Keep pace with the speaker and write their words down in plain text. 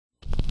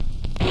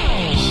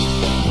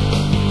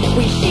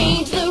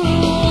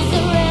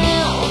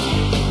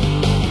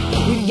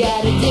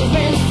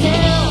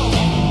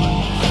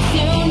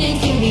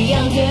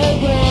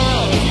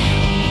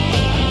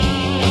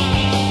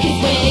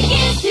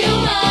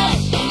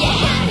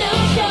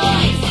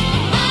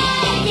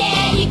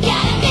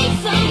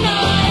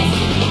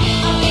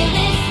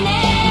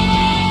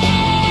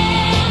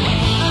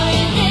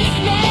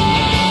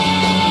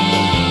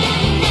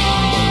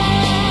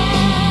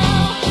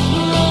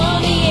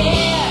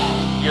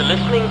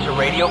listening to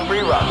Radio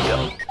Free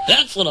Rosco.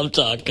 That's what I'm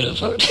talking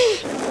about.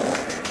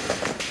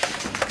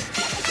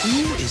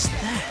 Who is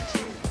that?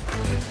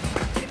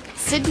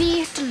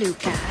 Sydney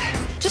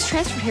DeLuca. Just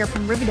transferred here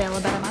from Riverdale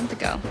about a month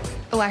ago.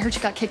 Oh, I heard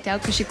she got kicked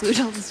out because she glued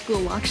all the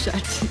school locks shut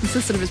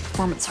instead of his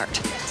performance art.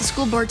 The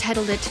school board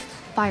titled it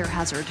Fire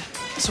Hazard.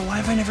 So why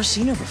have I never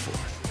seen her before?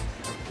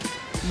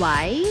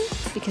 Why?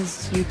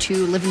 Because you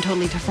two live in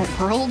totally different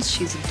worlds.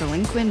 She's a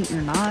delinquent,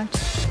 you're not.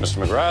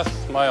 Mr.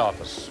 McGrath, my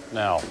office,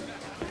 now.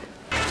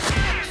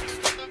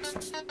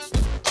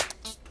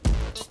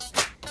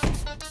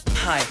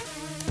 Hi,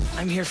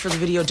 I'm here for the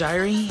video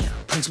diary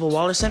Principal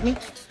Waller sent me.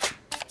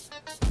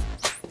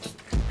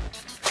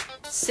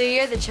 So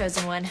you're the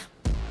chosen one.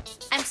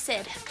 I'm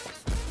Sid.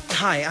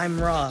 Hi, I'm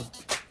Rob.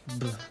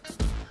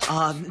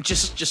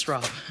 Just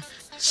Rob.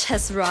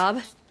 Just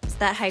Rob? Is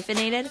that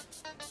hyphenated?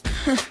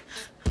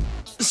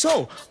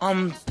 So,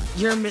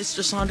 you're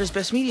Mr. Saunders'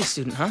 best media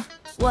student, huh?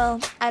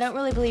 Well, I don't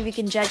really believe you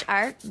can judge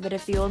art, but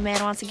if the old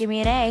man wants to give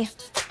me an A,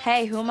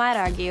 hey, who am I to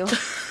argue?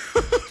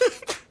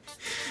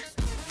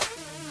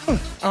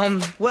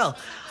 Well,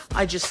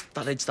 I just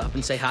thought I'd stop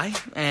and say hi,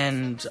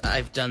 and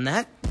I've done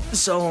that,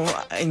 so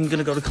I'm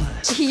gonna go to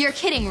class. You're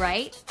kidding,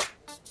 right?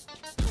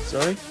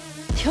 Sorry?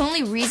 The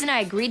only reason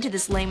I agreed to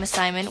this lame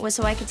assignment was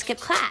so I could skip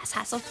class,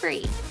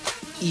 hassle-free.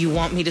 You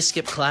want me to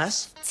skip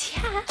class?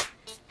 Yeah.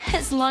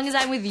 As long as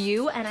I'm with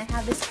you and I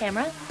have this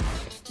camera,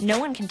 no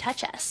one can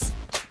touch us.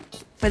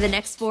 For the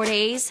next 4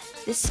 days,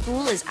 this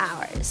school is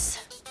ours.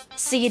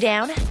 See you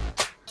down?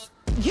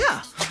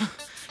 Yeah.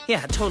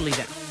 Yeah, totally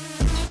down.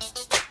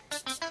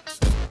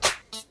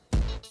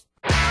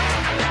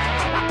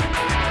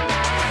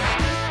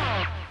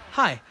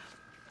 Hi,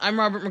 I'm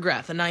Robert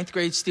McGrath, a 9th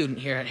grade student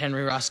here at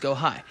Henry Roscoe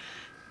High.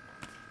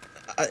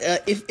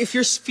 If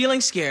you're feeling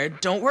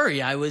scared, don't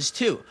worry, I was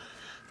too.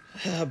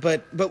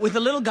 But with a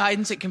little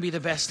guidance, it can be the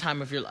best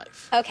time of your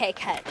life. Okay,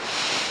 cut.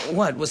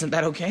 What, wasn't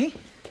that okay?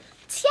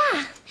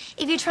 Yeah,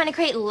 if you're trying to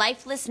create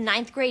lifeless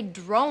 9th grade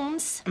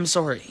drones. I'm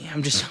sorry,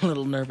 I'm just a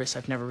little nervous.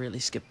 I've never really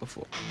skipped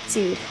before.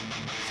 Dude,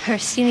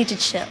 first you need to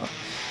chill.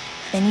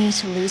 Then you need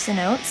to lose the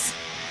notes.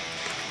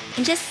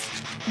 And just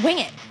wing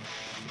it.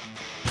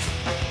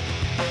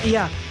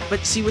 Yeah,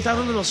 but see, without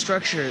a little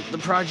structure, the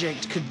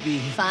project could be...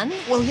 Fun?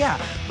 Well, yeah,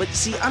 but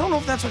see, I don't know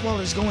if that's what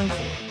Waller's going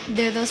for.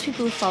 There are those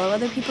people who follow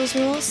other people's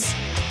rules,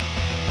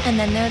 and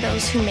then there are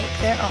those who make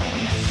their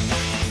own.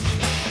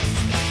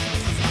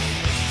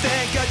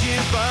 Thank God you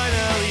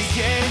finally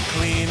came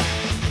clean.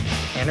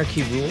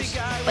 Anarchy rules?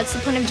 What's the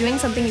point of doing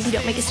something if you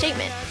don't make a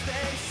statement?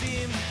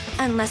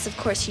 Unless, of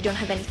course, you don't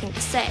have anything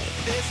to say.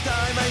 This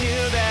time I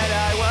knew that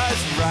I was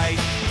right.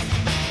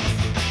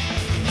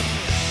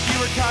 You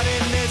were caught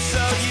in this, so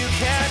you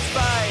can't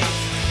fight.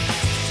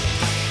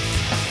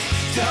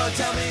 Don't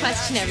tell me.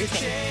 Question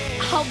everything.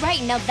 All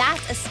right, now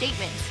that's a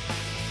statement.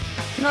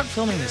 You're not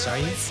filming this, are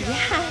you?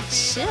 Yeah,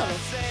 chill.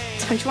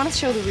 Don't you want to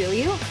show the real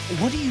you?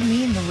 What do you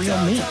mean, the real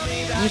me?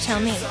 You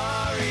tell me.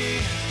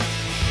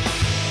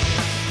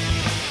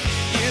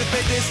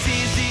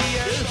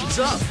 What's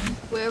up?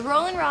 We're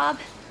rolling, Rob.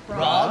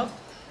 Rob?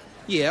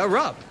 Yeah,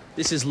 Rob.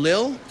 This is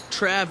Lil,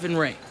 Trav, and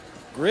Ray.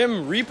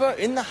 Grim Reaper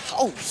in the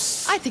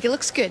house. I think it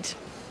looks good.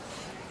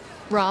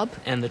 Rob?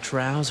 And the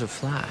trouser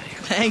fly.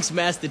 Thanks,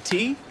 Master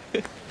T.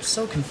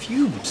 So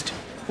confused.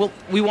 Well,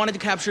 we wanted to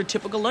capture a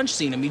typical lunch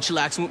scene of me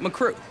chillaxing with my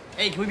crew.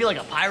 Hey, can we be like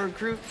a pirate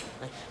crew?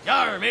 Like,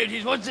 yar,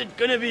 mateys, what's it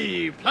gonna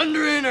be?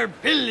 Plundering or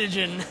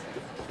pillaging?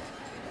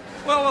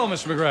 Well,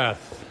 Mr. McGrath.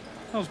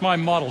 How's my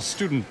model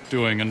student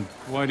doing, and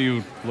why do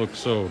you look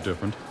so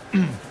different?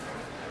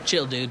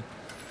 Chill, dude.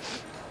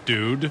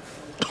 Dude?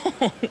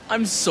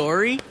 I'm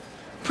sorry.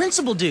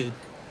 Principal dude.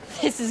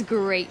 This is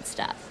great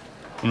stuff.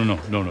 No,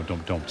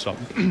 don't stop.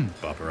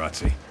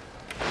 Paparazzi.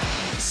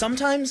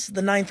 Sometimes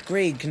the 9th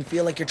grade can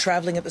feel like you're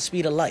traveling at the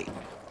speed of light.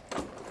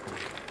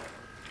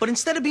 But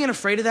instead of being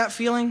afraid of that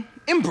feeling,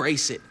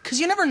 embrace it, because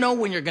you never know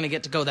when you're going to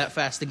get to go that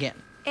fast again.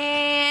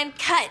 And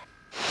cut.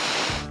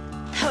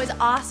 That was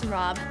awesome,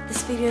 Rob.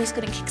 This video is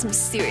gonna kick some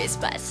serious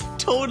butt.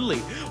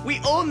 Totally.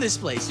 We own this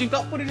place. We've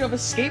got footage of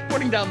us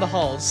skateboarding down the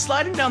halls,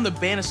 sliding down the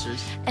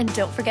banisters. And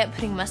don't forget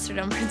putting mustard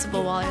on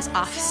Principal Waller's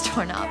office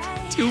doorknob.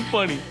 Too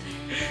funny.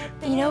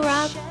 You know,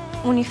 Rob,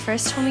 when you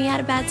first told me you had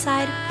a bad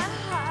side,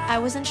 I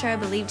wasn't sure I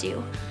believed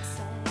you.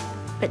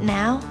 But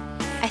now,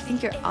 I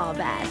think you're all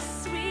bad.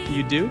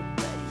 You do?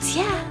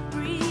 Yeah.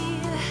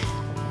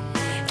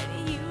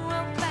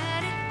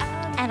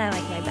 And I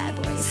like my bad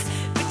boys.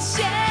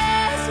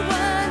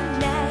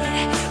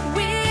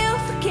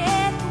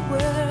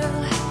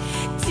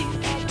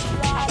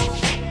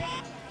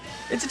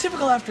 It's a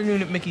typical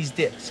afternoon at Mickey's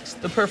Discs,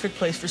 the perfect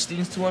place for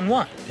students to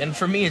unwind. And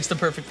for me, it's the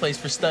perfect place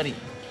for studying.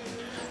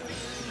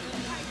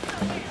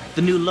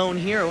 The new Lone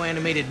Hero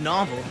animated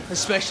novel,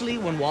 especially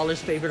when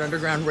Waller's favorite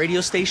underground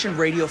radio station,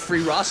 Radio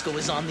Free Rosco,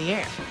 is on the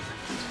air.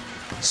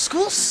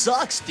 School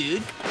sucks,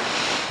 dude.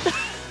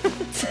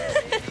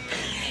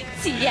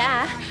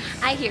 Yeah,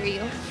 I hear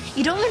you.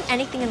 You don't learn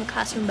anything in the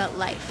classroom about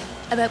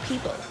life, about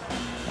people.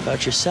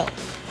 About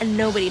yourself. And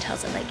nobody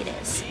tells it like it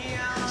is.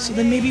 So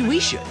then maybe we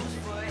should.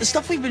 The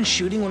stuff we've been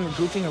shooting when we're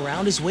goofing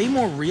around is way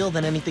more real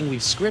than anything we've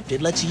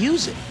scripted. Let's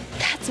use it.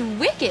 That's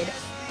wicked.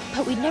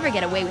 But we'd never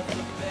get away with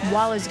it.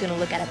 Waller's gonna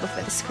look at it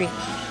before the screen.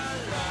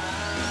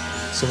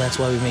 So that's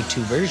why we make 2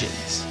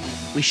 versions.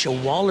 We show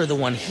Waller the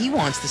one he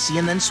wants to see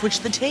and then switch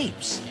the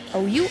tapes.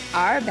 Oh, you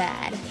are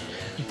bad.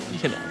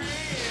 You know,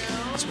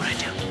 that's what I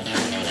do.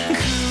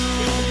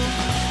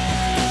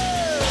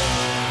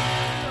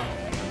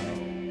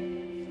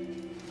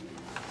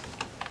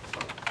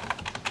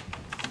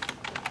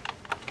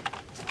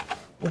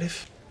 What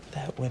if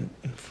that went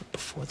in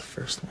before the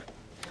first one?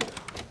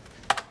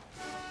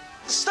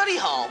 Study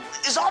hall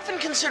is often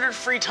considered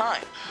free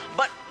time,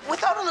 but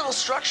without a little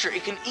structure,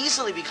 it can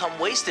easily become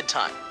wasted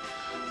time.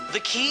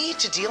 The key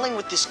to dealing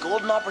with this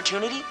golden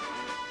opportunity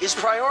is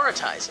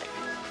prioritizing.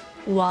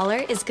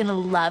 Waller is gonna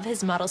love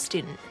his model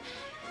student.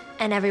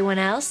 And everyone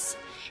else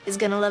is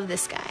gonna love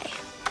this guy.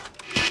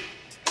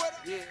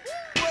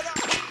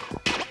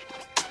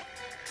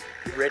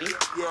 Ready?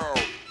 Yo.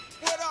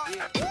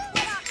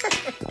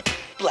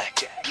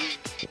 Blackjack.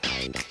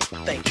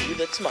 Thank you,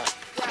 that's mine.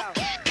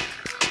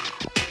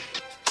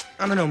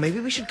 I don't know, maybe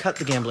we should cut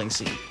the gambling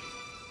scene.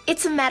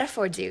 It's a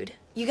metaphor, dude.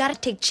 You gotta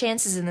take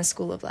chances in the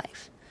school of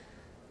life.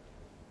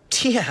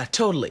 Yeah,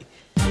 totally.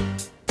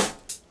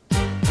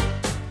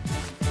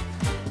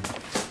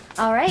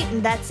 All right,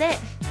 and that's it.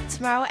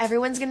 Tomorrow,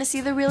 everyone's gonna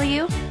see the real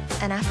you.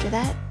 And after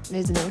that,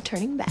 there's no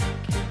turning back.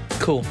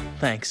 Cool,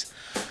 thanks.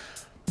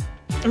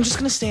 I'm just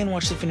gonna stay and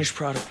watch the finished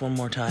product one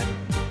more time.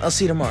 I'll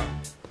see you tomorrow.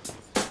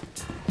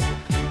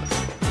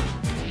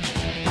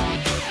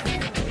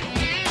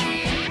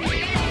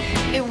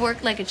 It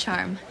worked like a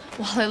charm.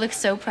 Waller looks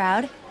so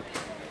proud.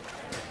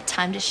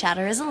 Time to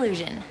shatter his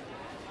illusion.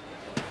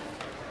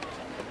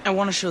 I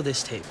want to show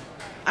this tape.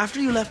 After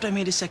you left, I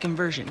made a second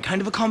version,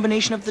 kind of a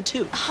combination of the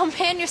 2. Oh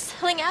man, you're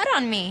selling out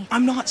on me.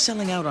 I'm not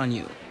selling out on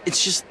you.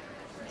 It's just,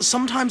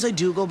 sometimes I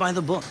do go by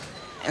the book,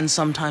 and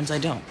sometimes I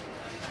don't.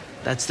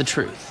 That's the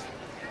truth.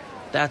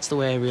 That's the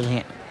way I really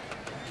am.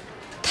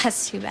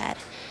 That's too bad.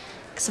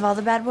 Because of all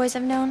the bad boys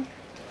I've known,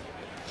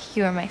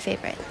 you are my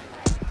favorite.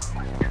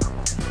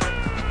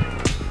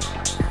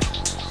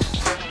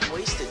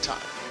 Wasted time.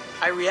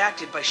 I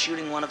reacted by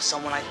shooting one of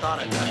someone I thought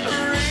I'd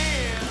done.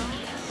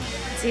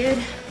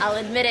 Dude, I'll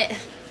admit it.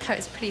 That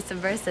was pretty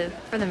subversive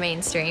for the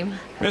mainstream.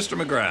 Mr.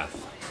 McGrath.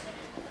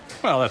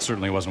 Well, that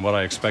certainly wasn't what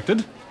I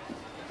expected.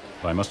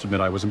 But I must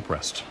admit I was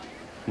impressed.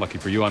 Lucky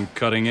for you, I'm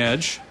cutting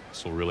edge.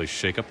 This will really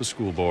shake up the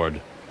school board.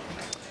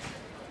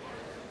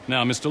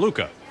 Now, Mr.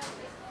 Luca,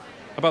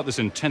 about this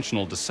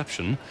intentional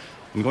deception,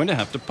 I'm going to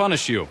have to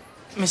punish you.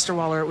 Mr.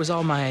 Waller, it was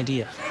all my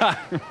idea.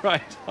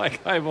 Right,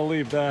 like I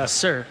believe that.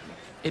 Sir,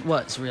 it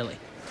was, really.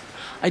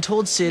 I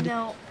told Sid...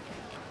 No,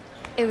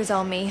 it was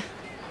all me.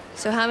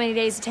 So how many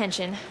days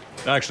detention?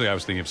 Actually, I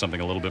was thinking of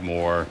something a little bit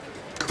more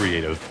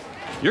creative.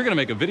 You're going to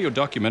make a video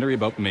documentary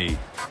about me.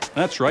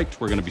 That's right,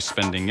 we're going to be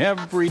spending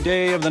every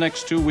day of the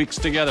next 2 weeks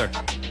together.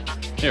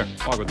 Here,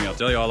 walk with me, I'll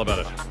tell you all about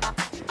it.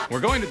 We're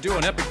going to do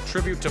an epic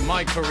tribute to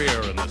my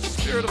career in the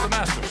spirit of the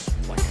masters.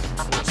 Like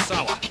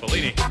Kurosawa,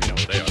 Bellini, you know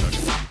what they are.